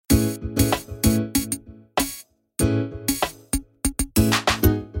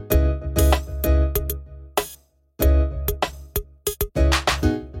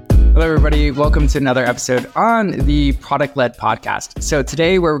everybody. Welcome to another episode on the Product-Led Podcast. So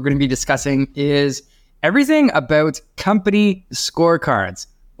today what we're going to be discussing is everything about company scorecards.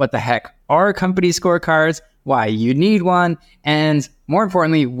 What the heck are company scorecards? Why you need one? And more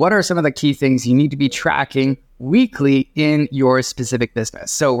importantly, what are some of the key things you need to be tracking weekly in your specific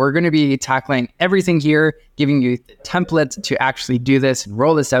business? So we're going to be tackling everything here, giving you the template to actually do this and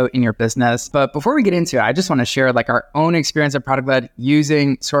roll this out in your business. But before we get into it, I just want to share our own experience at Product-Led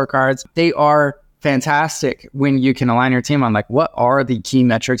using scorecards. They are fantastic when you can align your team on what are the key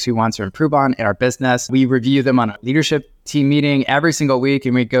metrics we want to improve on in our business. We review them on a leadership team meeting every single week,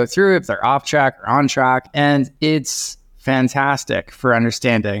 and we go through if they're off track or on track. And it's fantastic for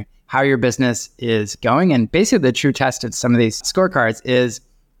understanding how your business is going. And basically the true test of some of these scorecards is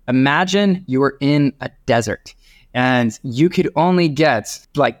imagine you were in a desert and you could only get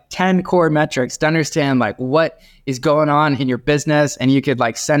 10 core metrics to understand what is going on in your business. And you could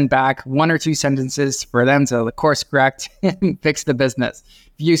send back 1 or 2 sentences for them to course correct and fix the business.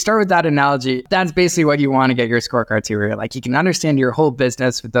 If you start with that analogy, that's basically what you want to get your scorecard to, where you can understand your whole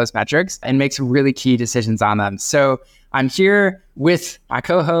business with those metrics and make some really key decisions on them. So I'm here with my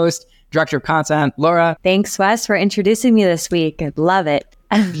co-host, Director of Content, Laura. Thanks, Wes, for introducing me this week. I love it.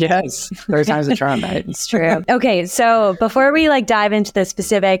 Yes, third time's a charm, right? It's true. Okay, so before we dive into the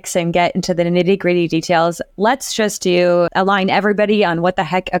specifics and get into the nitty-gritty details, let's just align everybody on what the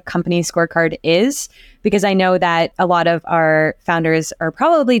heck a company scorecard is, because I know that a lot of our founders are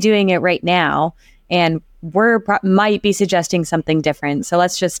probably doing it right now, and might be suggesting something different. So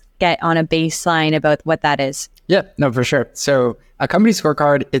let's just get on a baseline about what that is. Yeah, no, for sure. So a company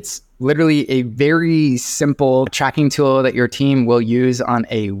scorecard, it's literally a very simple tracking tool that your team will use on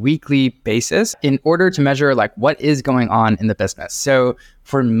a weekly basis in order to measure what is going on in the business. So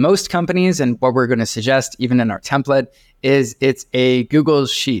for most companies, and what we're going to suggest even in our template, is it's a Google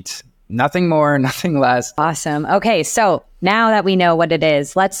Sheet. Nothing more, nothing less. Awesome. Okay, so now that we know what it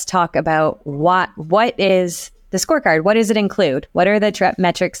is, let's talk about what is the scorecard. What does it include? What are the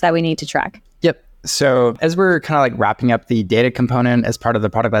metrics that we need to track? Yep. So as we're kind of wrapping up the data component as part of the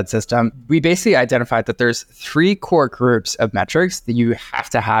product-led system, we basically identified that there's 3 core groups of metrics that you have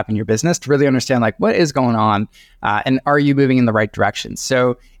to have in your business to really understand what is going on and are you moving in the right direction.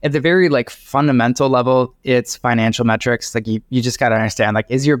 So at the very fundamental level, it's financial metrics. You just got to understand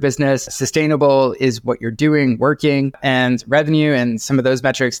is your business sustainable? Is what you're doing working? And revenue and some of those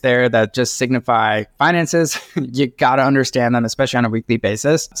metrics there that just signify finances, you got to understand them, especially on a weekly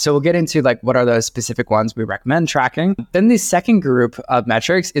basis. So we'll get into what are those specific ones we recommend tracking. Then the second group of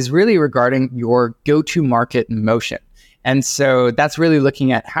metrics is really regarding your go-to-market motion. And so that's really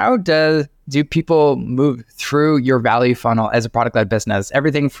looking at how do people move through your value funnel as a product-led business,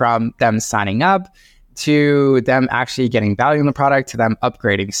 everything from them signing up to them actually getting value in the product to them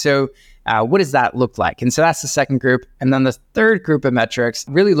upgrading. So what does that look like? And so that's the second group. And then the third group of metrics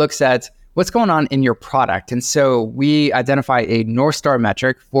really looks at what's going on in your product. And so we identify a North Star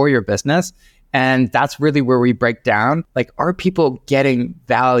metric for your business. And that's really where we break down, are people getting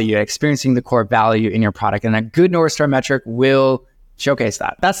value, experiencing the core value in your product? And a good North Star metric will showcase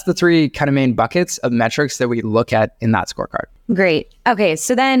that. That's the 3 kind of main buckets of metrics that we look at in that scorecard. Great. Okay.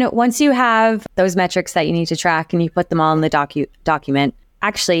 So then once you have those metrics that you need to track and you put them all in the document,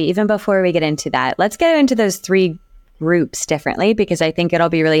 actually, even before we get into that, let's get into those 3 groups differently, because I think it'll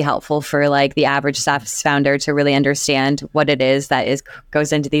be really helpful for the average SaaS founder to really understand what it is that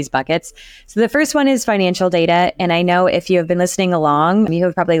goes into these buckets. So the first one is financial data. And I know if you have been listening along, you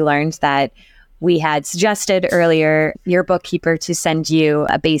have probably learned that we had suggested earlier your bookkeeper to send you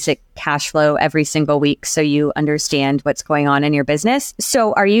a basic cash flow every single week so you understand what's going on in your business.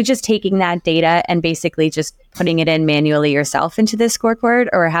 So are you just taking that data and basically just putting it in manually yourself into this scorecard,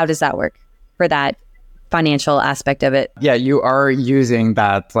 or how does that work for that financial aspect of it? Yeah, you are using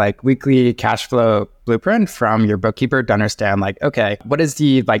that weekly cash flow blueprint from your bookkeeper to understand okay, what is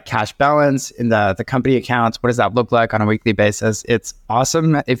the cash balance in the company accounts? What does that look like on a weekly basis? It's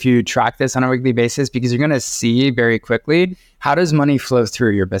awesome if you track this on a weekly basis, because you're going to see very quickly how does money flow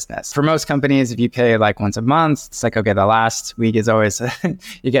through your business. For most companies, if you pay once a month, it's okay, the last week is always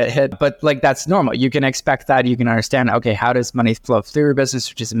you get hit, but that's normal. You can expect that. You can understand, okay, how does money flow through your business,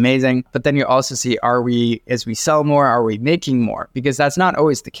 which is amazing. But then you also see, as we sell more, are we making more? Because that's not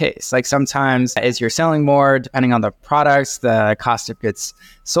always the case. Sometimes as you're selling more, depending on the products, the cost of goods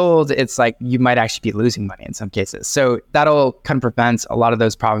sold, it's you might actually be losing money in some cases. So that'll kind of prevent a lot of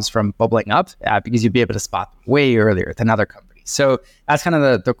those problems from bubbling up because you'll be able to spot them way earlier than other companies. So that's kind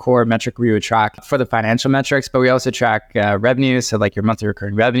of the core metric we would track for the financial metrics, but we also track revenue. So your monthly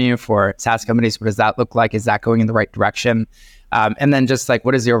recurring revenue for SaaS companies, what does that look like? Is that going in the right direction? And then just like,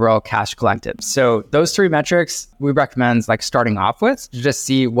 what is the overall cash collected? So those three metrics we recommend like starting off with to just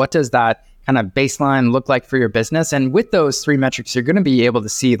see what does that kind of baseline look like for your business. And with those three metrics, you're going to be able to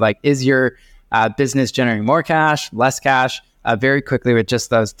see like, is your business generating more cash, less cash, very quickly with just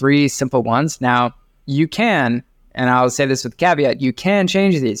those three simple ones. Now you can, and I'll say this with caveat, you can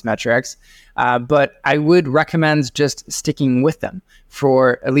change these metrics, but I would recommend just sticking with them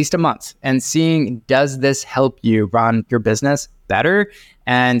for at least a month and seeing, does this help you run your business better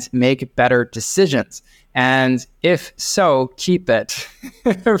and make better decisions? And if so, keep it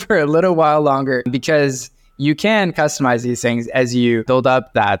for a little while longer, because you can customize these things as you build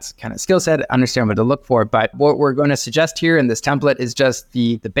up that kind of skill set, understand what to look for. But what we're going to suggest here in this template is just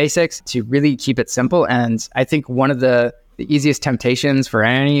the basics to really keep it simple. And I think one of the easiest temptations for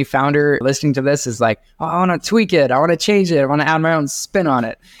any founder listening to this is like, oh, I want to tweak it. I want to change it. I want to add my own spin on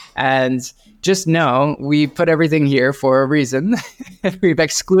it. And just know we put everything here for a reason. We've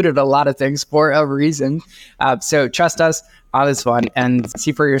excluded a lot of things for a reason. So trust us on this one and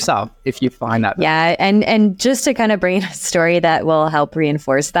see for yourself if you find that. Yeah. And just to kind of bring a story that will help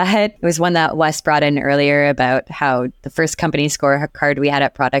reinforce that, it was one that Wes brought in earlier about how the first company scorecard we had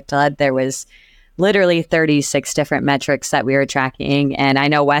at Product Led, there was literally 36 different metrics that we were tracking. And I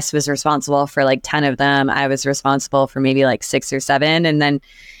know Wes was responsible for like 10 of them. I was responsible for maybe like 6 or 7. And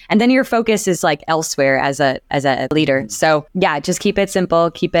then your focus is like elsewhere as a leader. So yeah, just keep it simple,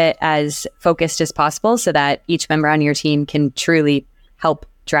 keep it as focused as possible so that each member on your team can truly help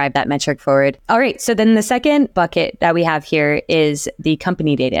drive that metric forward. All right. So then the second bucket that we have here is the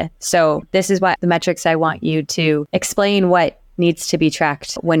company data. So this is what the metrics I want you to explain what needs to be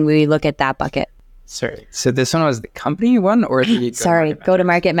tracked when we look at that bucket. Sorry. So this one was the company one or the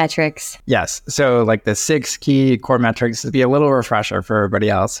go-to-market metrics? Yes. So like the 6 key core metrics to be a little refresher for everybody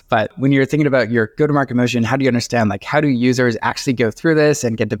else. But when you're thinking about your go-to-market motion, how do you understand like how do users actually go through this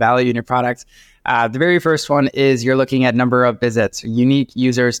and get the value in your product? The very first one is you're looking at number of visits, unique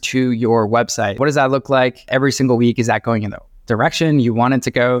users to your website. What does that look like every single week? Is that going in the direction you want it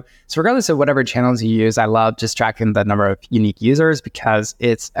to go? So regardless of whatever channels you use, I love just tracking the number of unique users because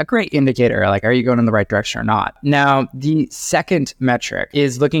it's a great indicator. Like, are you going in the right direction or not? Now, the second metric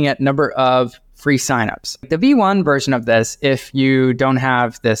is looking at number of free signups. The V1 version of this, if you don't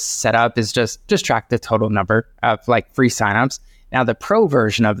have this set up, is just track the total number of like free signups. Now, the pro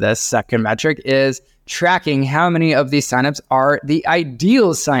version of this second metric is tracking how many of these signups are the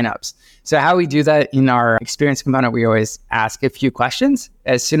ideal signups. So how we do that in our experience component, we always ask a few questions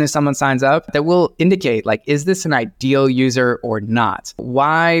as soon as someone signs up that will indicate like, is this an ideal user or not?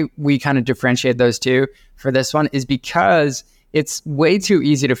 Why we kind of differentiate those two for this one is because it's way too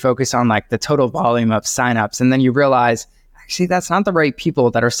easy to focus on like the total volume of signups. And then you realize, actually, that's not the right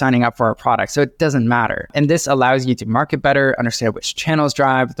people that are signing up for our product. So it doesn't matter. And this allows you to market better, understand which channels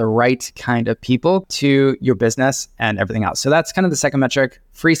drive the right kind of people to your business and everything else. So that's kind of the second metric,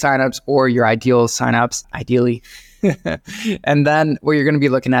 free signups or your ideal signups, ideally. And then what you're going to be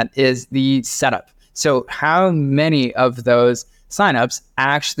looking at is the setup. So how many of those signups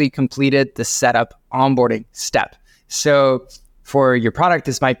actually completed the setup onboarding step? So for your product,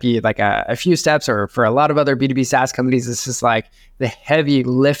 this might be like a few steps, or for a lot of other B2B SaaS companies, this is like the heavy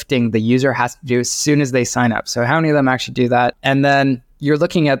lifting the user has to do as soon as they sign up. So how many of them actually do that? And then you're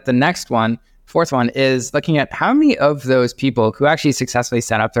looking at the next one, fourth one, is looking at how many of those people who actually successfully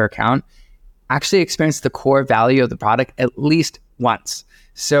set up their account actually experience the core value of the product at least once.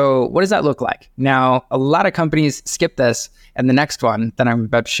 So what does that look like? Now, a lot of companies skip this and the next one that I'm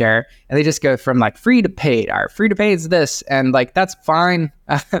about to share, and they just go from like free to paid. Our free to paid is this, and like that's fine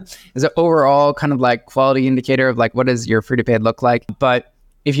as an overall kind of like quality indicator of like what does your free to paid look like. But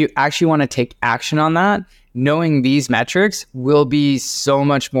if you actually want to take action on that, knowing these metrics will be so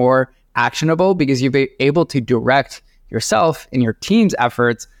much more actionable because you'll be able to direct yourself and your team's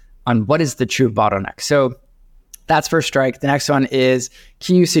efforts on what is the true bottleneck. So that's first strike. The next one is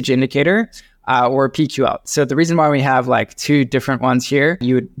key usage indicator or PQL. So the reason why we have like two different ones here,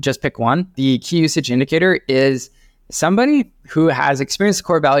 you would just pick one. The key usage indicator is somebody who has experienced the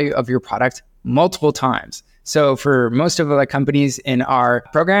core value of your product multiple times. So for most of the companies in our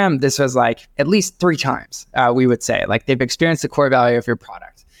program, this was like at least 3 times, we would say, like they've experienced the core value of your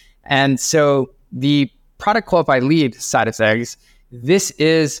product. And so the product qualified lead side of things, this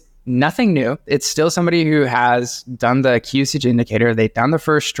is nothing new. It's still somebody who has done the key usage indicator. They've done the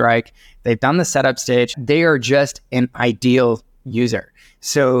first strike. They've done the setup stage. They are just an ideal user.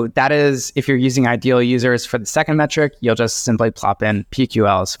 So that is, if you're using ideal users for the second metric, you'll just simply plop in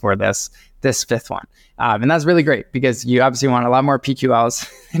PQLs for this fifth one. And that's really great because you obviously want a lot more PQLs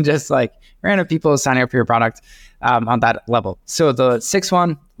than just like random people signing up for your product. on that level. So the sixth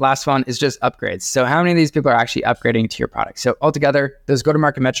one, last one, is just upgrades. So how many of these people are actually upgrading to your product? So altogether, those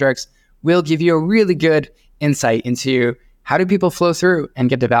go-to-market metrics will give you a really good insight into how do people flow through and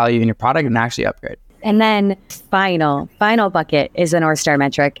get the value in your product and actually upgrade. And then final bucket is the North Star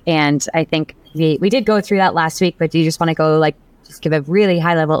metric. And I think we did go through that last week, but do you just want to go just give a really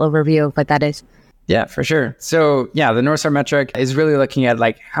high level overview of what that is? Yeah, for sure. So yeah, the North Star metric is really looking at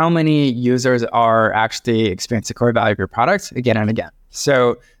how many users are actually experiencing the core value of your product again and again.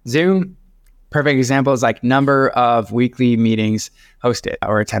 So Zoom, perfect example, is number of weekly meetings hosted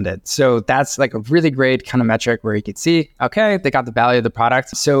or attended. So that's a really great kind of metric where you could see, okay, they got the value of the product.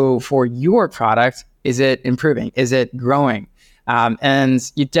 So for your product, is it improving? Is it growing?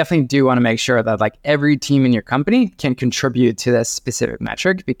 And you definitely do want to make sure that every team in your company can contribute to this specific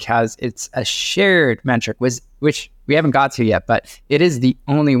metric, because it's a shared metric, which we haven't got to yet, but it is the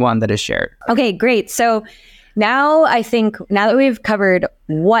only one that is shared. Okay, great. So now that we've covered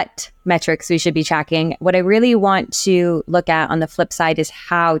what metrics we should be tracking, what I really want to look at on the flip side is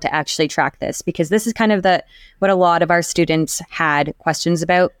how to actually track this, because this is kind of what a lot of our students had questions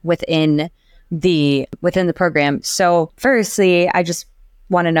about within the program. So firstly, I just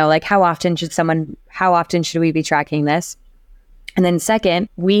want to know how often should we be tracking this? And then second,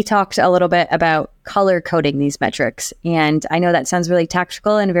 we talked a little bit about color coding these metrics. And I know that sounds really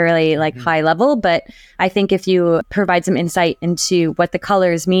tactical and very high level, but I think if you provide some insight into what the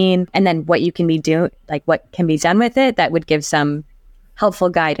colors mean and then what you can what can be done with it, that would give some helpful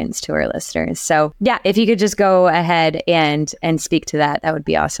guidance to our listeners. So yeah, if you could just go ahead and speak to that would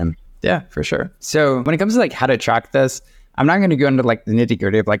be awesome. Yeah, for sure. So when it comes to how to track this, I'm not going to go into the nitty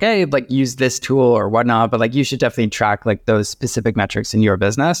gritty of hey, use this tool or whatnot, but you should definitely track those specific metrics in your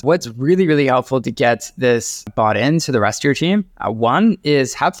business. What's really, really helpful to get this bought into the rest of your team, one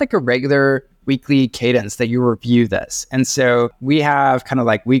is have a regular weekly cadence that you review this. And so we have kind of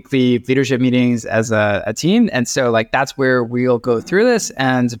weekly leadership meetings as a team. And so that's where we'll go through this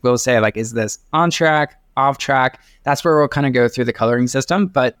and we'll say is this on track, off track? That's where we'll kind of go through the coloring system.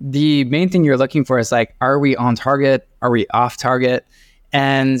 But the main thing you're looking for is are we on target? Are we off target?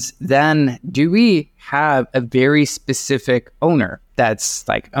 And then do we have a very specific owner that's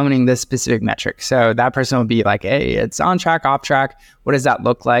owning this specific metric? So that person will be hey, it's on track, off track. What does that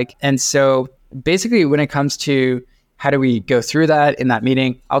look like? And so basically when it comes to how do we go through that in that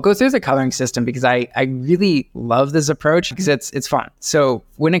meeting, I'll go through the coloring system because I really love this approach because it's fun. So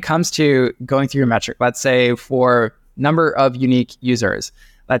when it comes to going through your metric, let's say for number of unique users,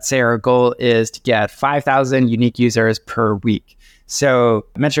 let's say our goal is to get 5,000 unique users per week. So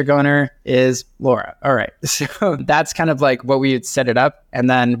metric owner is Laura. All right. So that's kind of what we would set it up. And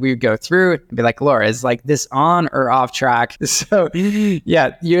then we would go through and be Laura, is this on or off track? So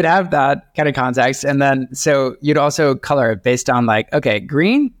yeah, you would have that kind of context. And then, so you'd also color it based on okay,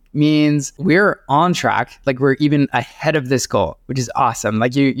 green means we're on track. We're even ahead of this goal, which is awesome.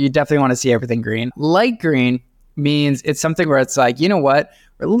 You definitely want to see everything green. Light green means it's something where it's you know what?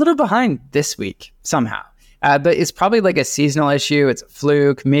 We're a little behind this week somehow. But it's probably a seasonal issue. It's a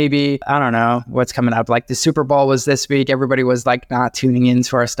fluke. Maybe, I don't know what's coming up. The Super Bowl was this week. Everybody was not tuning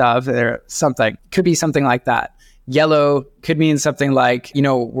into our stuff or something. Could be something like that. Yellow could mean something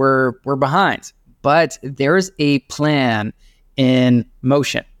we're behind. But there's a plan in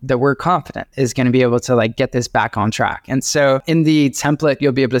motion that we're confident is going to be able to get this back on track. And so in the template,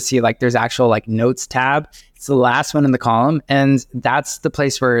 you'll be able to see there's actual notes tab. It's the last one in the column. And that's the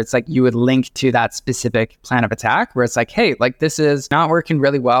place where it's you would link to that specific plan of attack where it's hey, this is not working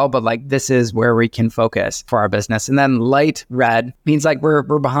really well, but this is where we can focus for our business. And then light red means we're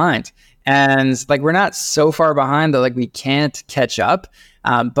behind. And we're not so far behind that we can't catch up.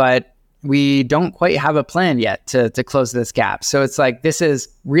 But we don't quite have a plan yet to close this gap. So it's this is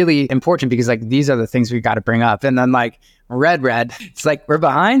really important because these are the things we got to bring up. And then red, it's we're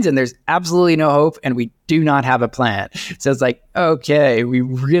behind and there's absolutely no hope and we do not have a plan. So it's okay, we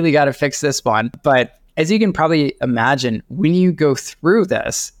really got to fix this one. But as you can probably imagine, when you go through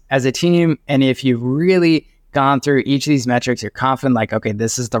this as a team, and if you've really gone through each of these metrics, you're confident okay,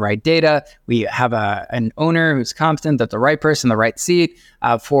 this is the right data. We have an owner who's competent, that the right person, the right seat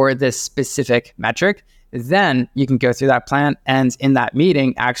for this specific metric. Then you can go through that plan and in that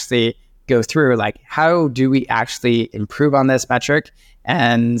meeting actually go through how do we actually improve on this metric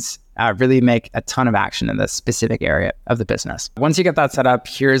and really make a ton of action in this specific area of the business. Once you get that set up,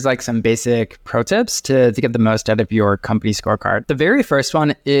 here's some basic pro tips to get the most out of your company scorecard. The very first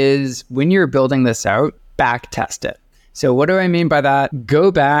one is when you're building this out, back test it. So what do I mean by that?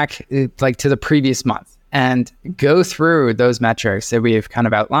 Go back to the previous month and go through those metrics that we've kind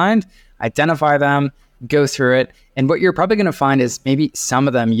of outlined, identify them, go through it. And what you're probably going to find is maybe some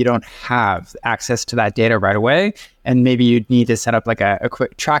of them you don't have access to that data right away. And maybe you need to set up like a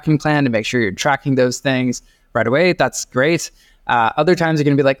quick tracking plan to make sure you're tracking those things right away. That's great. Other times you're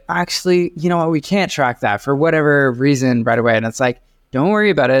going to be like, actually, you know what, we can't track that for whatever reason right away. And it's like, don't worry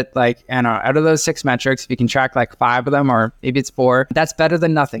about it. Like, and out of those 6 metrics, if you can track like 5 of them, or maybe it's 4, that's better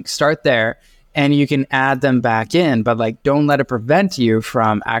than nothing. Start there and you can add them back in, but like, don't let it prevent you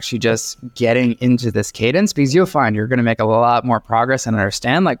from actually just getting into this cadence, because you'll find you're going to make a lot more progress and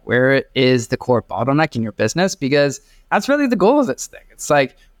understand like where is the core bottleneck in your business, because that's really the goal of this thing. It's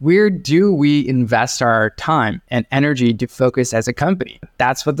like, where do we invest our time and energy to focus as a company?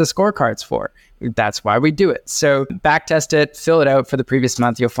 That's what the scorecard's for. That's why we do it. So backtest it, fill it out for the previous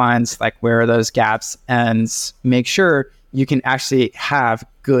month. You'll find like where are those gaps, and make sure you can actually have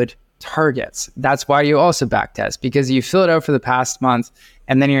good targets. That's why you also backtest, because you fill it out for the past month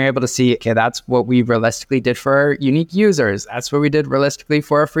and then you're able to see, okay, that's what we realistically did for our unique users. That's what we did realistically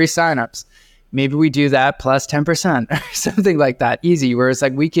for our free signups. Maybe we do that plus 10% or something like that, easy. Whereas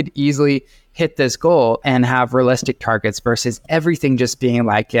like we could easily hit this goal and have realistic targets versus everything just being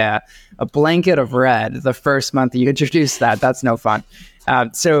like a blanket of red the first month that you introduce that. That's no fun.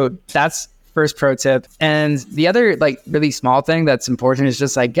 So that's first pro tip. And the other like really small thing that's important is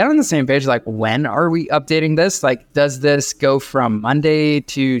just like get on the same page. Like, when are we updating this? Like, does this go from Monday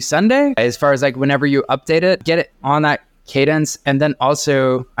to Sunday? As far as like whenever you update it, get it on that cadence. And then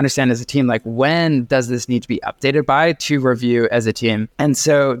also understand as a team, like, when does this need to be updated by to review as a team? And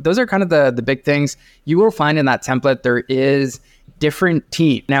so those are kind of the big things. You will find in that template, there is different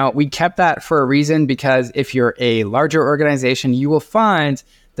team. Now, we kept that for a reason, because if you're a larger organization, you will find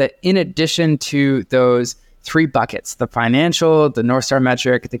that in addition to those 3 buckets, the financial, the North Star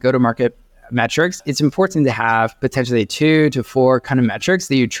metric, the go-to-market metrics, it's important to have potentially 2 to 4 kind of metrics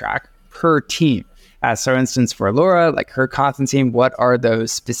that you track per team. So instance, for Laura, like her content team, what are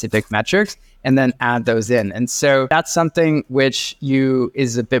those specific metrics? And then add those in. And so that's something which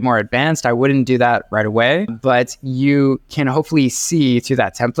is a bit more advanced. I wouldn't do that right away, but you can hopefully see through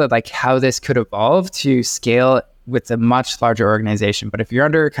that template, like how this could evolve to scale with a much larger organization. But if you're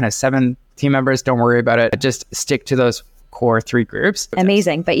under kind of 7 team members, don't worry about it. Just stick to those core 3 groups.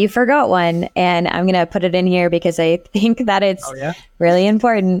 Amazing. But you forgot one, and I'm going to put it in here because I think that it's really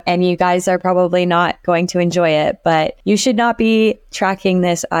important, and you guys are probably not going to enjoy it, but you should not be tracking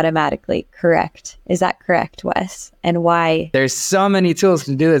this automatically. Correct? Is that correct, Wes? And why? There's so many tools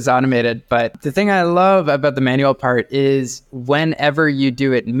to do this automated, but the thing I love about the manual part is whenever you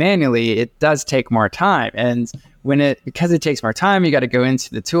do it manually, it does take more time. And because it takes more time, you got to go into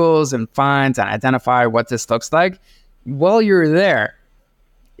the tools and find and identify what this looks like. While you're there,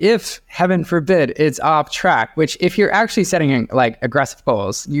 if heaven forbid it's off track, which if you're actually setting like aggressive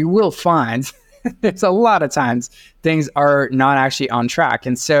goals, you will find there's a lot of times things are not actually on track.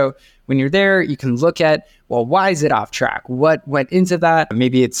 And so when you're there, you can look at, well, why is it off track? What went into that?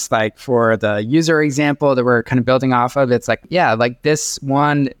 Maybe it's like for the user example that we're kind of building off of, it's like, yeah, like this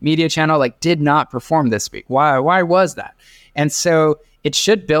one media channel like did not perform this week. Why was that? And so it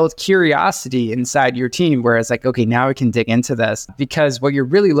should build curiosity inside your team, where it's like, okay, now we can dig into this. Because what you're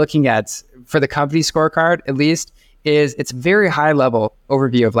really looking at for the company scorecard, at least, is it's a very high level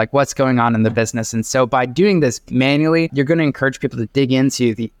overview of like what's going on in the business. And so by doing this manually, you're going to encourage people to dig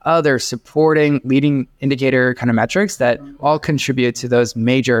into the other supporting leading indicator kind of metrics that all contribute to those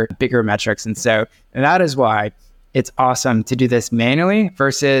major, bigger metrics. And so that is why it's awesome to do this manually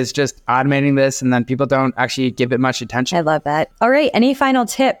versus just automating this, and then people don't actually give it much attention. I love that. All right. Any final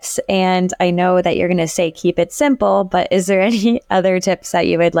tips? And I know that you're going to say keep it simple, but is there any other tips that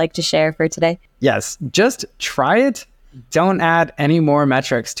you would like to share for today? Yes. Just try it. Don't add any more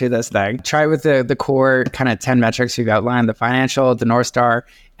metrics to this thing. Try with the core kind of 10 metrics you've outlined, the financial, the North Star,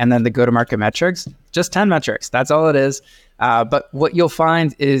 and then the go-to-market metrics. Just 10 metrics. That's all it is. But what you'll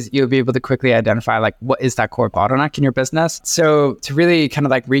find is you'll be able to quickly identify like what is that core bottleneck in your business. So to really kind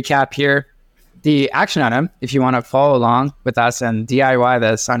of like recap here, the action item, if you want to follow along with us and DIY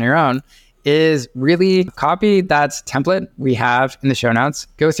this on your own, is really copy that template we have in the show notes,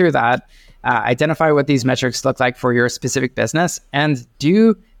 go through that, identify what these metrics look like for your specific business, and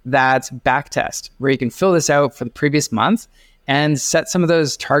do that back test where you can fill this out for the previous month and set some of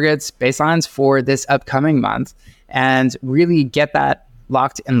those targets, baselines for this upcoming month, and really get that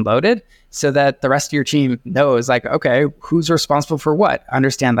locked and loaded so that the rest of your team knows like, okay, who's responsible for what?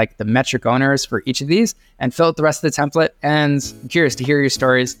 Understand like the metric owners for each of these and fill out the rest of the template. And I'm curious to hear your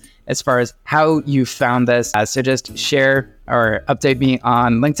stories as far as how you found this. So just share or update me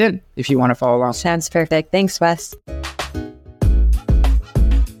on LinkedIn if you want to follow along. Sounds perfect. Thanks, Wes.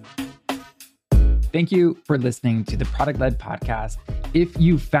 Thank you for listening to the Product Led Podcast. If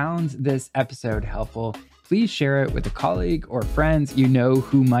you found this episode helpful, please share it with a colleague or friends you know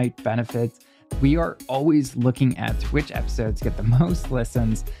who might benefit. We are always looking at which episodes get the most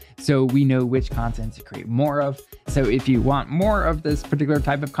listens, so we know which content to create more of. So if you want more of this particular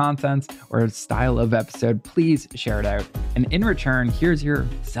type of content or style of episode, please share it out. And in return, here's your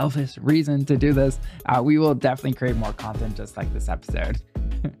selfish reason to do this. We will definitely create more content just like this episode.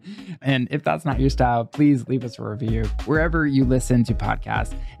 And if that's not your style, please leave us a review wherever you listen to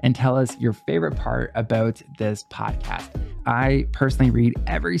podcasts and tell us your favorite part about this podcast. I personally read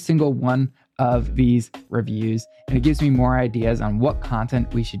every single one of these reviews, and it gives me more ideas on what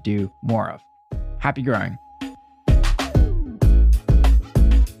content we should do more of. Happy growing.